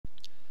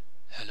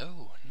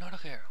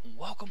Narnach here.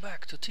 Welcome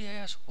back to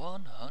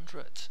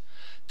TIS-100.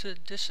 To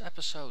this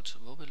episode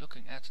we'll be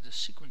looking at the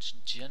sequence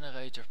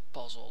generator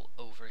puzzle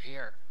over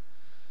here.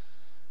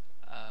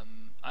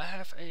 I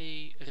have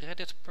a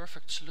Reddit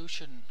perfect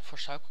solution for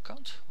cycle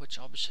count, which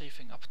I'll be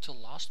saving up till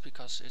last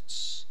because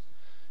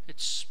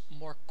it's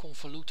more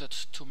convoluted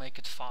to make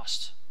it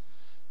fast.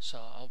 So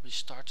I'll be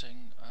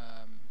starting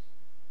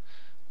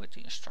with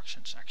the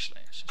instructions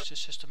actually, since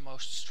this is the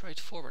most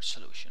straightforward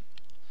solution.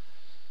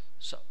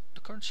 So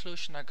the current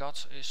solution I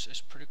got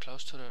is pretty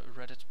close to the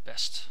Reddit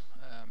best,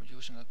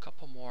 using a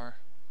couple more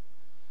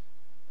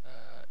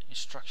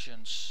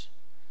instructions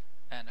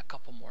and a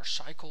couple more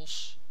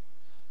cycles,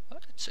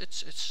 but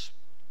it's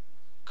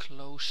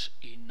close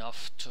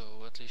enough to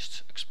at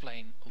least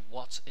explain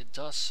what it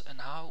does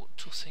and how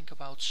to think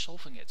about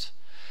solving it.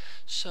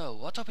 So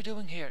what are we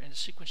doing here in the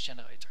sequence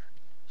generator?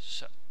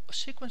 So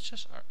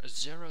sequences are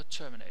zero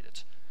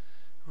terminated.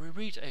 We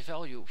read a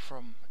value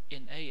from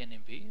in A and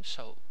in B,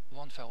 so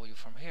one value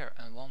from here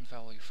and one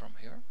value from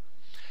here.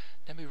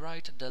 Then we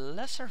write the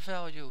lesser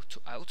value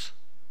to out.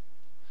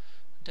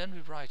 Then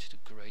we write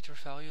the greater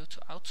value to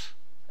out.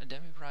 And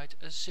then we write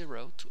a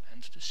 0 to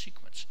end the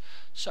sequence.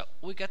 So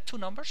we get two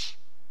numbers.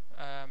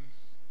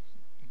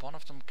 One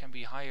of them can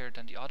be higher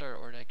than the other,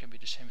 or they can be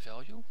the same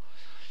value.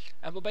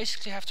 And we'll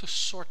basically have to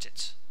sort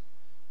it.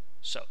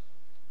 So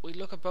we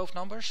look at both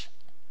numbers,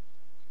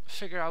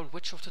 figure out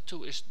which of the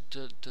two is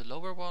the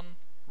lower one,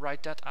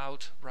 write that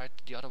out, write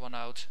the other one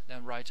out,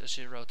 then write a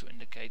 0 to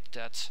indicate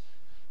that,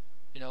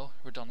 you know,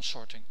 we're done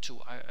sorting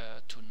two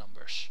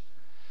numbers.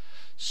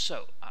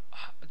 So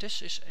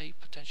this is a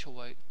potential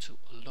way to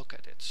look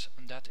at it,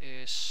 and that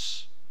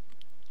is,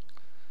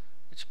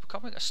 it's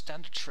becoming a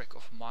standard trick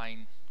of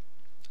mine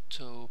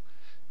to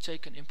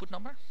take an input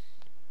number,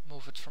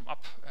 move it from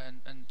up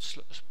and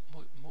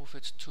move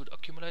it to the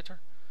accumulator,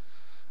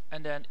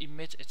 and then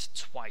emit it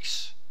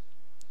twice.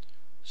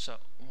 So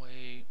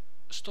we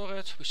store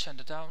it, we send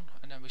it down,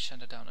 and then we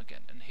send it down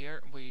again. And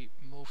here we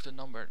move the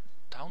number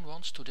down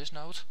once to this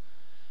node,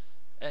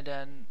 and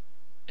then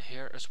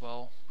here as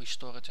well we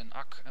store it in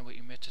ACK and we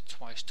emit it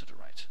twice to the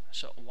right.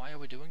 So why are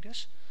we doing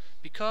this?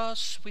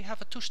 Because we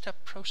have a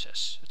two-step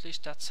process. At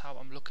least that's how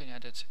I'm looking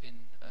at it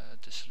in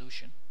the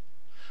solution.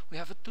 We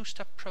have a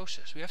two-step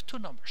process. We have two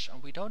numbers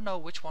and we don't know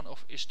which one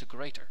is the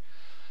greater.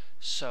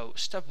 So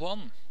step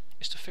one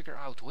is to figure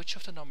out which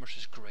of the numbers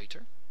is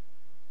greater,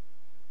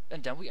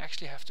 and then we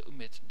actually have to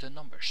omit the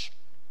numbers.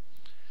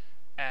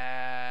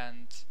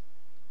 And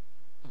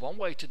one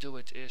way to do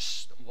it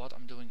is what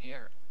I'm doing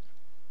here,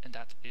 and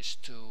that is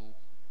to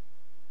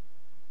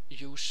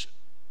use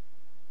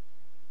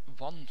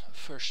one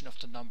version of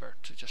the number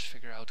to just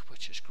figure out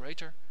which is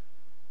greater,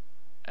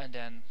 and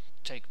then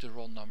take the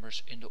raw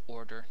numbers in the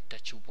order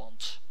that you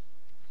want.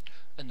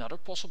 Another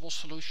possible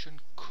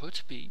solution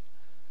could be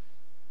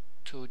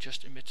to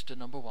just emit the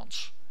number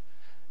once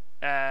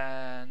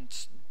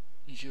and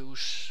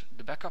use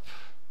the backup.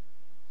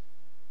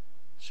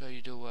 So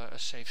you do a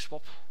save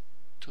swap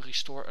to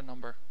restore a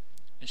number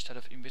instead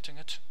of emitting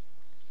it,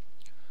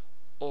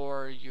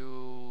 or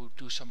you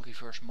do some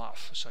reverse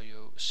math, so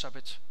you sub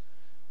it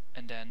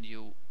and then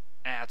you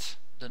add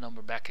the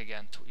number back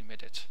again to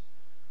emit it.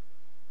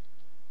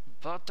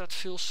 But that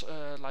feels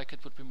like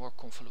it would be more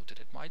convoluted.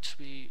 It might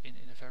be in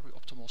a very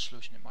optimal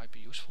solution, it might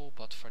be useful,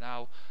 but for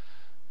now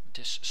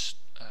this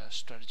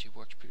strategy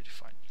works pretty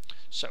fine.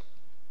 So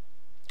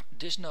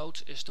this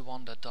node is the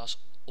one that does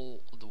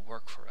all the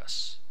work for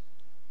us.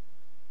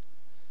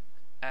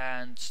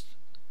 And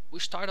we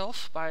start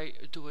off by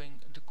doing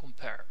the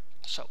compare.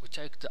 So we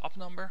take the up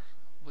number,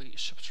 we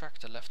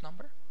subtract the left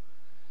number.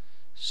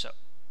 So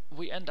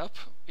we end up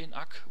in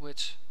ACK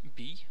with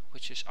B,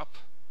 which is up,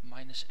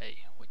 minus A,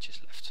 which is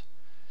left.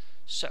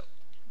 So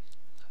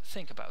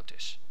think about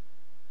this.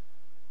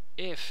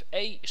 If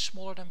A is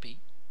smaller than B,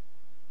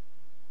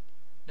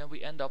 then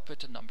we end up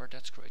with a number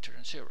that's greater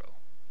than 0.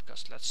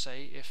 Because let's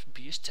say if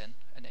B is 10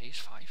 and A is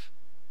 5,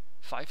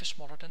 5 is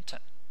smaller than 10.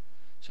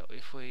 So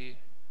if we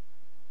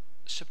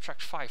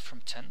subtract 5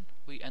 from 10,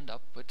 we end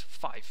up with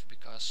 5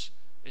 because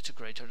it's a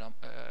greater number.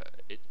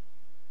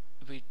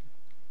 We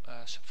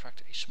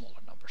subtract a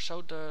smaller number,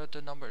 so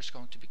the number is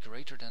going to be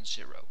greater than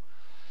 0.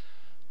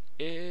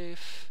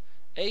 If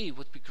A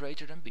would be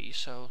greater than B,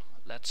 so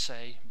let's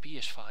say B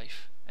is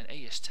 5 and A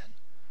is 10,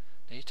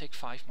 then you take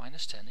 5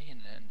 minus 10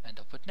 and then end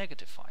up with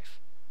negative 5.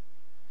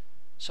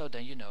 So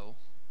then you know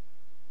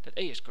that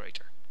A is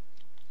greater.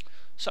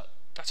 So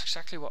that's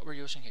exactly what we're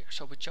using here.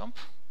 So we jump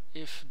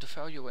if the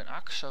value in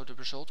ACK, so the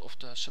result of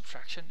the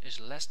subtraction, is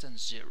less than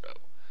 0.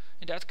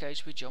 In that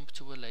case we jump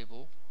to a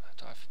label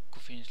that I've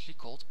conveniently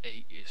called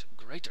A is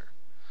greater.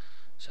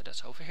 So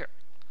that's over here.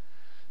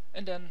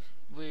 And then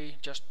we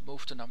just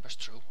move the numbers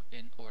through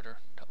in order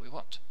that we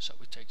want. So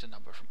we take the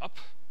number from up,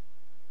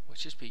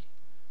 which is B,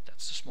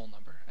 that's the small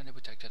number, and then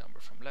we take the number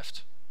from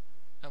left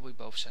and we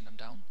both send them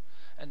down.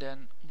 And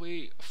then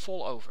we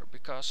fall over,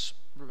 because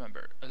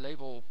remember, a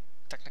label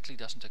technically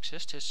doesn't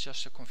exist, it's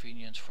just a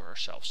convenience for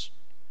ourselves.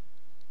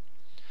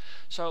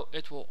 So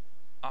it will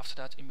after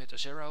that emit a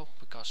 0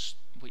 because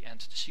we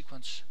end the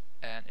sequence,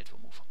 and it will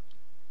move on.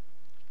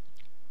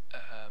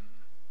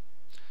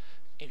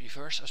 In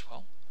reverse as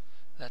well,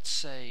 let's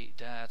say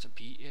that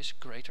B is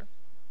greater,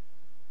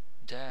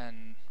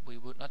 then we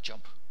would not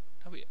jump,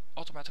 and we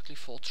automatically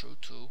fall through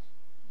to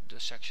the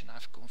section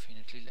I've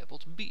conveniently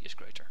labeled B is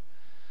greater.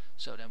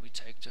 So then we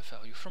take the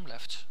value from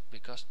left,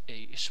 because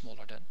A is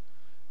smaller than,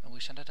 and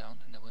we send it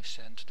down, and then we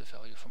send the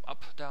value from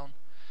up down,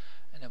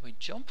 and then we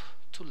jump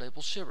to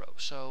label 0.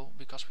 So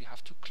because we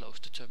have to close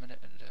the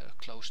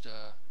close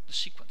the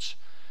sequence,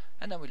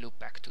 and then we loop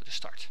back to the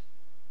start.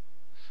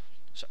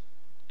 So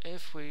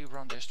if we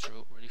run this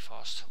through really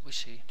fast, we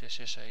see this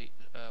is a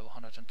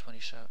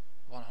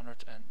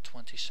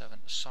 127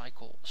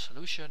 cycle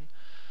solution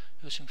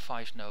using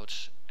 5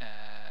 nodes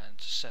and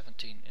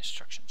 17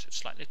 instructions. It's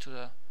slightly to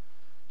the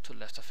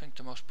left. I think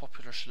the most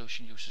popular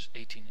solution uses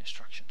 18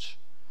 instructions.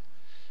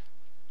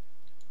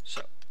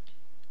 So,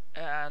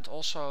 and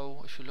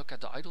also if you look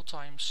at the idle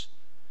times,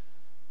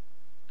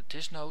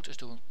 this node is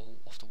doing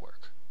all of the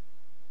work.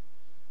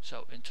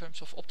 So in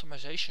terms of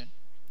optimization,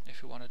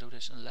 if you want to do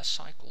this in less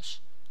cycles,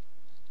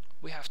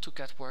 we have to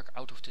get work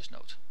out of this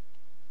node.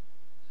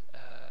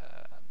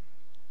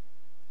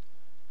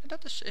 And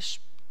that is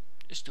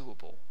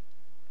doable.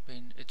 I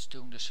mean, it's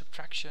doing the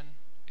subtraction,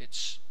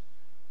 it's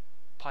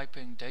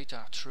piping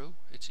data through,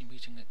 it's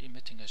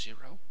emitting a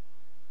 0.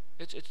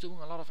 It's doing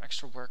a lot of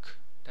extra work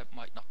that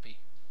might not be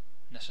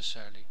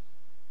necessarily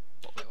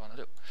what we want to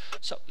do.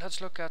 So let's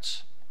look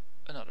at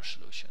another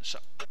solution. So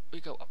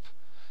we go up.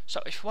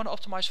 So if you want to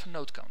optimize for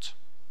node count,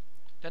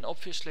 then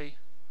obviously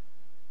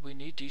we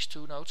need these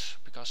 2 nodes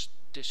because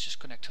this is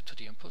connected to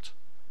the input.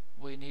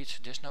 We need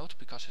this node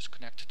because it's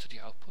connected to the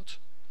output.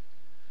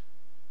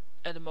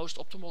 And the most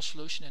optimal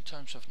solution in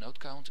terms of node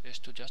count is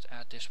to just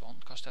add this one,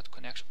 because that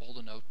connects all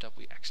the nodes that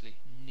we actually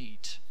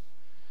need.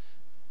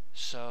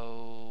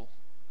 So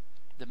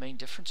the main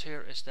difference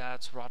here is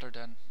that rather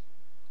than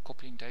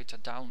copying data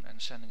down and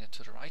sending it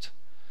to the right,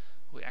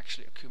 we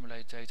actually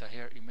accumulate data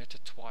here, emit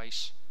it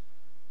twice,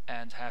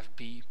 and have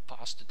B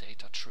pass the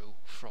data through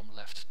from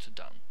left to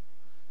down.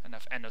 And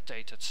I've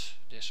annotated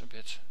this a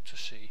bit to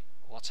see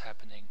what's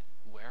happening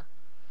where.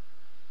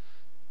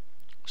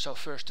 So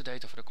first the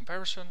data for the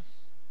comparison.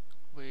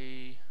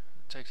 We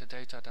take the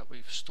data that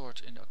we've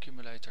stored in the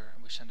accumulator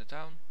and we send it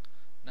down.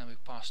 Then we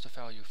pass the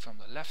value from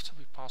the left,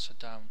 we pass it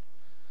down.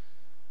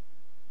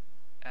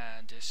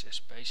 And this is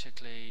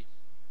basically,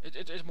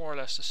 it is more or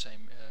less the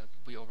same.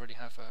 We already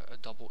have a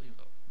double,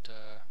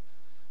 the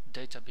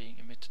data being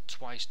emitted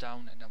twice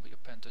down, and then we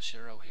append a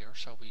 0 here.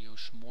 So we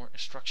use more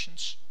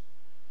instructions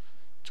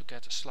to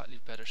get a slightly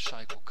better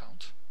cycle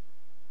count.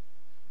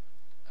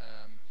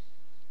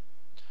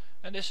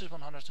 And this is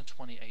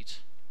 128.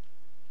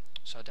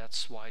 So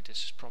that's why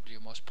this is probably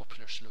the most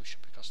popular solution,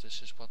 because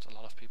this is what a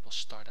lot of people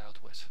start out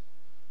with.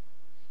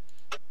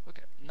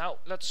 Okay, now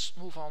let's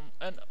move on,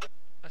 and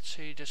let's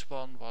see, this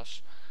one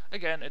was,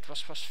 again, it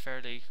was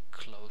fairly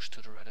close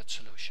to the Reddit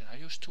solution. I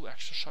used two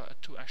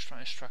extra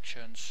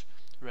instructions,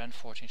 ran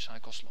 14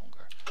 cycles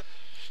longer.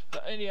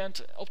 In the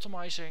end,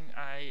 optimizing,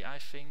 I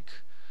think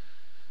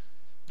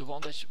the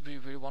one that we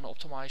really want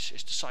to optimize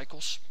is the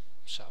cycles.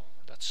 So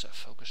let's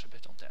focus a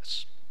bit on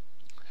that.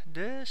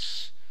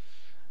 This,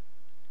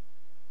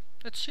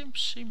 it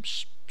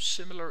seems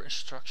similar in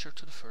structure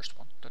to the first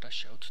one that I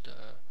showed,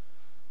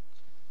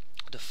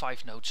 the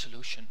 5-node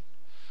solution,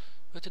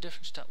 with the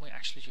difference that we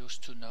actually use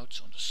 2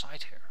 nodes on the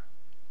side here,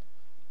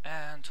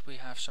 and we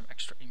have some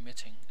extra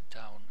emitting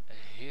down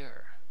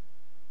here.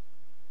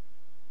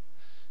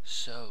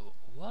 So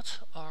what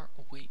are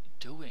we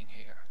doing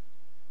here?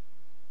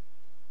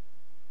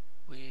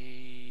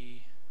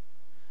 We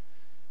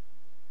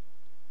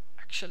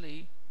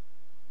actually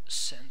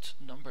send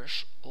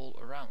numbers all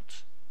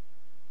around.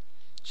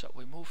 So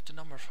we move the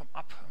number from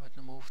up with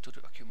the move to the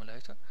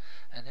accumulator,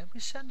 and then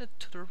we send it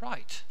to the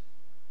right.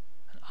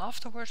 And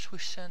afterwards we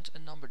send a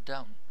number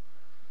down,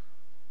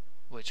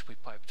 which we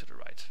pipe to the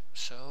right.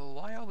 So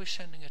why are we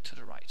sending it to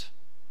the right?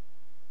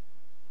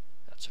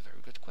 That's a very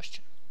good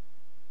question.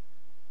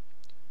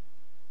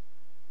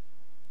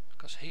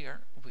 Because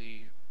here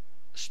we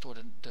store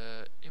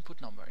the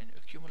input number in the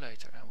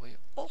accumulator, and we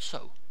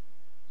also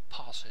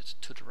pass it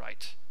to the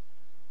right.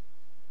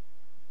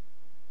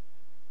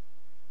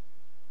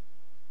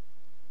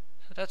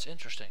 So that's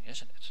interesting,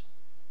 isn't it?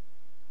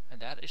 And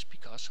that is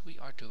because we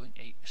are doing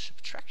a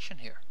subtraction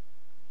here.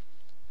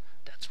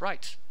 That's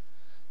right.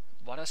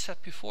 What I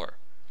said before,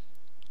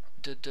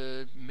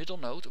 the middle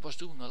node was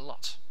doing a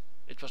lot.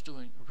 It was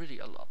doing really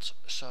a lot.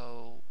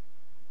 So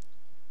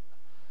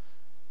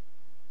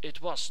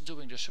it was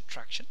doing the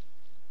subtraction,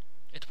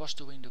 it was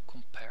doing the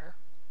compare,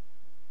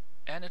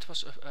 and it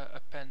was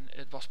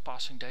it was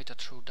passing data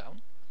through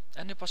down,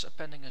 and it was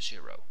appending a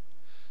 0.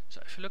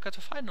 So if you look at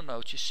the final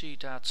node, you see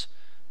that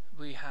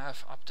we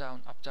have up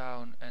down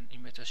and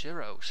emit a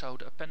 0. So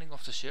the appending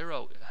of the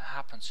 0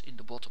 happens in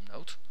the bottom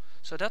node.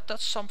 So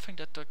that's something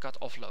that got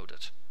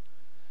offloaded.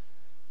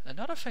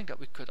 Another thing that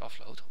we could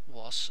offload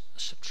was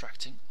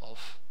subtracting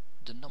of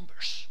the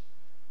numbers,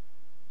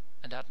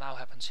 and that now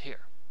happens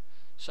here.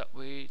 So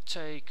we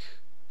take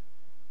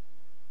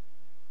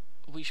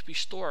we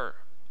store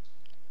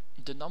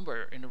the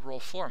number in a raw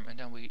form and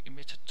then we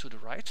emit it to the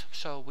right.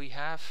 So we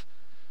have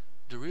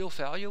the real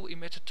value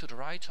emitted to the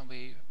right, and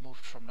we move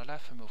it from the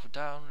left, we move it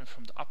down, and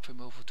from the up we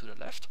move it to the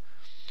left.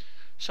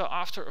 So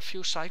after a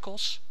few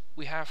cycles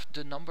we have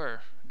the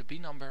number, the B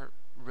number,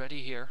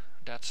 ready here,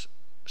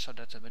 so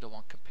that the middle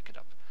one can pick it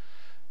up.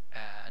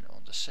 And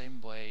on the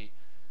same way,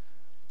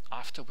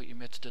 after we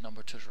emit the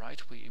number to the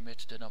right, we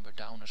emit the number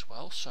down as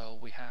well. So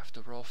we have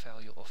the raw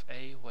value of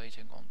A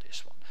waiting on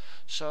this one.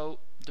 So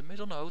the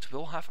middle node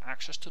will have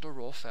access to the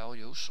raw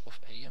values of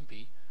A and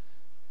B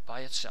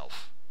by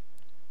itself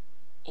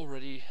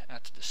already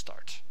at the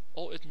start.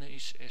 All it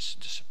needs is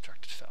the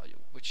subtracted value,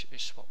 which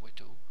is what we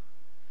do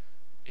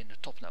in the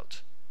top node.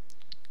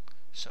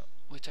 So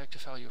we take the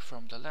value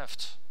from the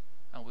left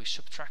and we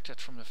subtract it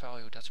from the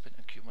value that's been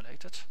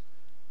accumulated.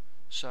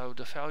 So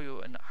the value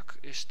in ACK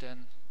is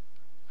then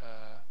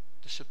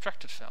the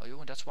subtracted value,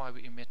 and that's why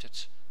we emit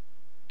it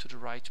to the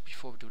right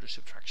before we do the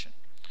subtraction.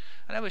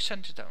 And then we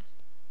send it down.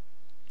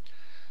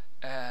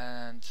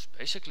 And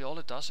basically all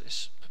it does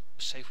is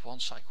save one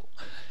cycle.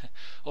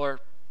 Or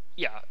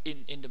yeah,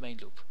 in the main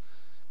loop.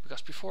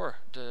 Because before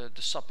the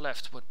sub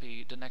left would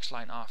be the next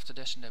line after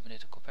this, and then we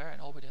need to compare,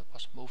 and all we did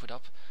was move it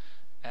up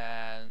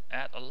and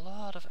add a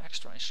lot of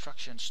extra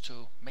instructions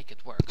to make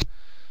it work.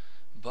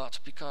 But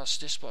because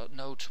this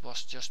node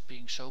was just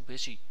being so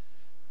busy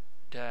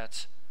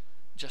that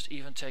just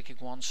even taking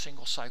one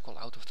single cycle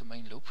out of the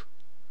main loop,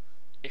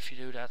 if you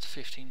do that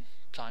 15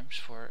 times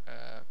for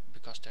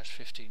because there's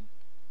 15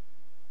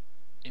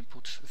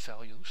 input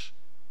values,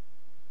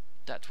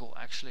 that will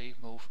actually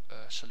move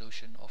a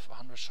solution of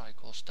 100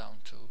 cycles down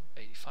to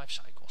 85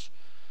 cycles.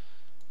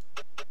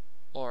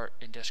 Or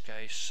in this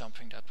case,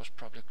 something that was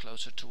probably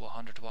closer to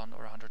 101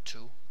 or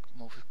 102,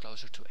 move it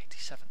closer to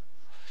 87.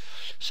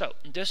 So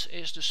this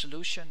is the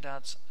solution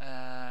that,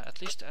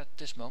 at least at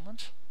this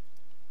moment,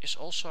 is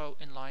also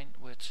in line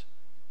with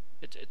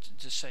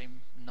the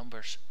same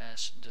numbers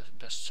as the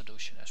best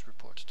solution as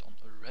reported on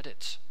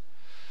Reddit.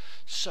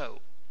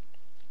 So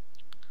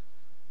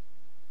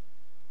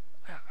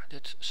yeah, I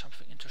did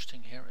something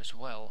interesting here as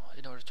well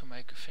in order to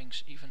make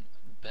things even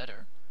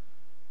better.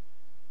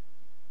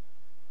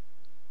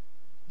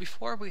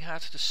 Before we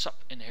had the sub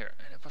in here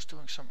and it was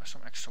doing some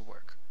extra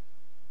work.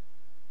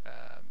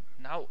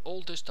 Now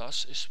all this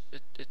does is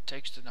it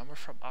takes the number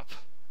from up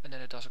and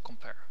then it does a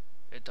compare.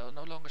 It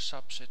no longer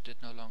subs, it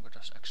no longer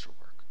does extra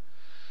work.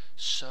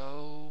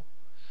 So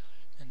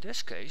in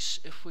this case,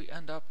 if we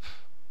end up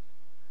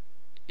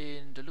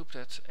in the loop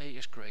that A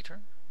is greater,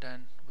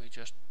 then we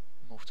just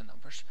move the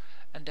numbers,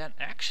 and then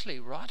actually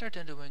rather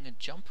than doing a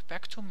jump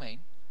back to main,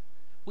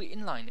 we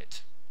inline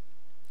it.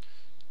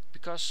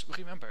 Because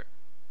remember,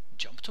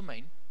 jump to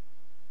main,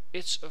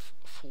 it's a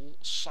full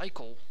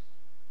cycle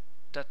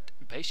that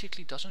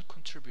basically doesn't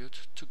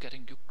contribute to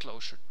getting you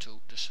closer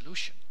to the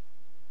solution.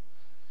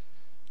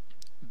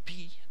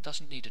 B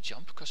doesn't need a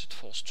jump because it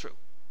falls through.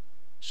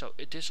 So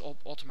this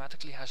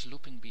automatically has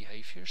looping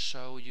behavior,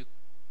 so you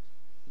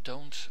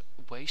don't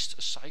waste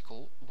a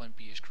cycle when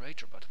B is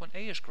greater, but when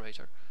A is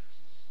greater,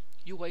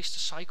 you waste a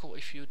cycle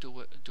if you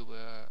do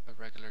a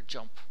regular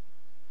jump.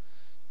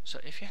 So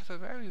if you have a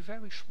very,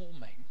 very small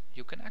main,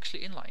 you can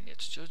actually inline it.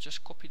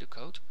 Just copy the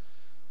code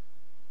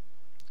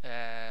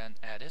and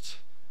add it,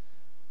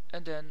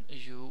 and then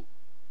you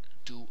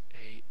do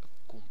a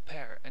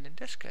compare. And in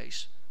this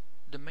case,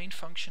 the main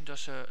function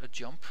does a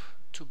jump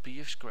to B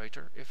is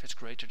greater if it's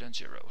greater than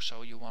 0.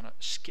 So you want to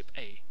skip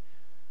A.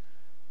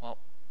 Well,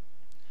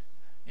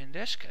 in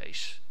this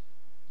case,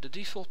 the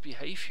default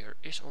behavior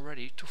is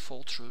already to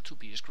fall through to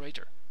B is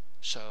greater.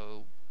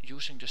 So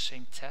using the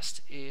same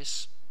test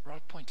is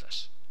rather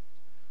pointless.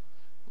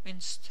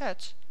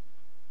 Instead,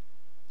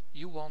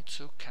 you want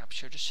to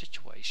capture the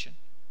situation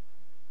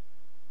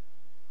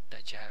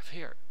that you have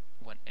here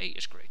when A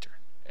is greater.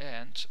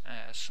 And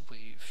as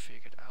we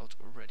figured out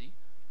already,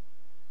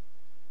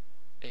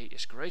 A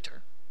is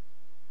greater.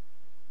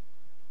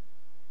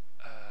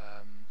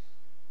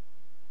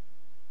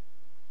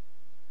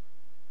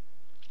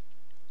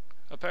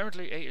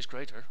 Apparently A is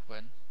greater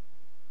when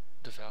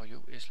the value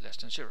is less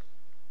than 0.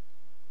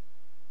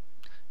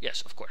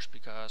 Yes, of course,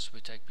 because we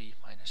take B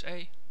minus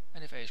A,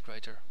 and if A is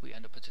greater, we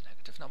end up with a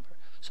negative number.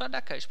 So in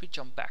that case, we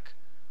jump back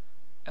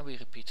and we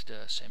repeat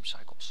the same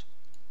cycles.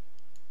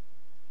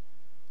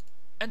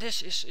 And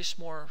this is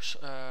more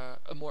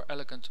a more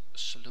elegant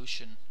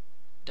solution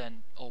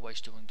than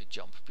always doing the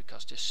jump,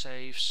 because this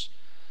saves,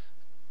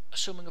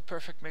 assuming a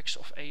perfect mix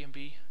of A and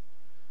B,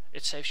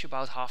 it saves you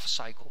about half a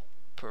cycle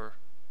per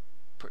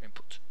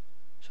input.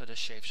 So this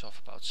shaves off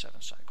about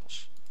 7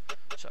 cycles.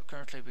 So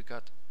currently we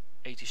got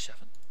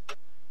 87.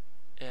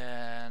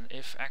 And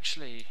if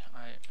actually,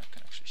 I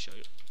can actually show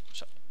you.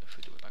 So if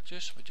we do it like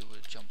this, we do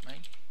a jump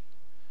main,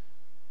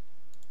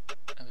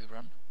 and we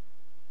run,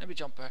 and we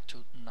jump back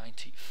to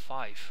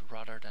 95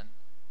 rather than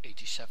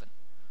 87.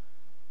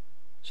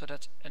 So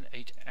that's an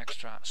 8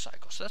 extra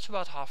cycles. So that's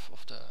about half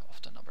of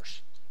the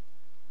numbers.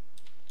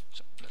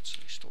 So let's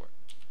restore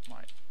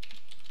my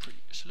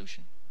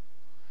pre-solution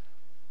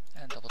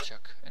and double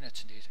check, and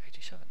it's indeed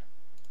 87.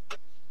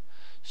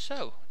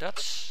 So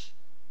that's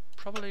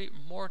probably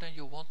more than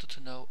you wanted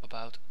to know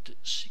about the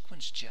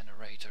sequence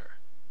generator.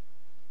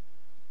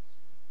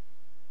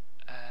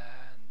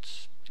 And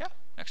yeah,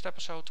 next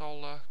episode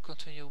I'll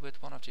continue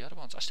with one of the other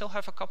ones. I still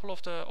have a couple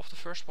of the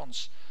first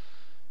ones.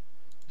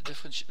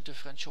 The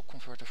differential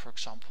converter, for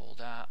example,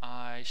 that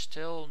I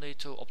still need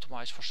to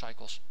optimize for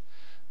cycles.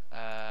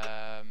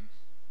 The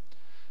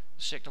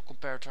signal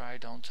comparator, I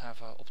don't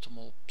have an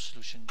optimal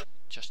solution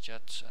just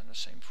yet, and the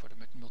same for the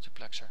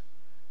multiplexer.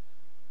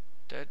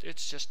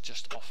 It's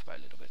just off by a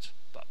little bit,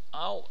 but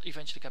I'll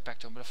eventually get back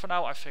to them. But for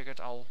now, I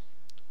figured I'll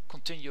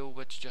continue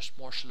with just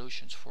more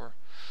solutions for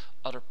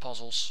other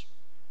puzzles,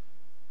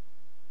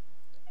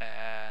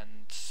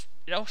 and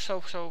you know,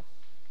 so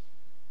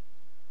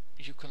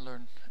you can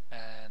learn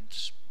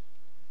and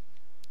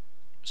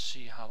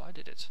see how I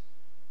did it.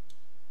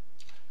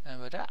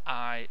 And with that,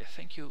 I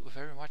thank you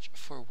very much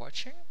for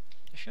watching.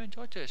 If you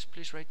enjoyed this,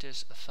 please rate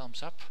this a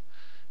thumbs up.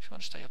 If you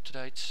want to stay up to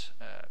date,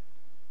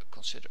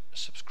 consider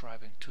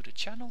subscribing to the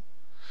channel.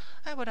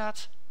 And with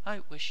that,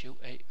 I wish you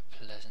a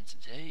pleasant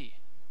day.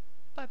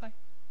 Bye bye.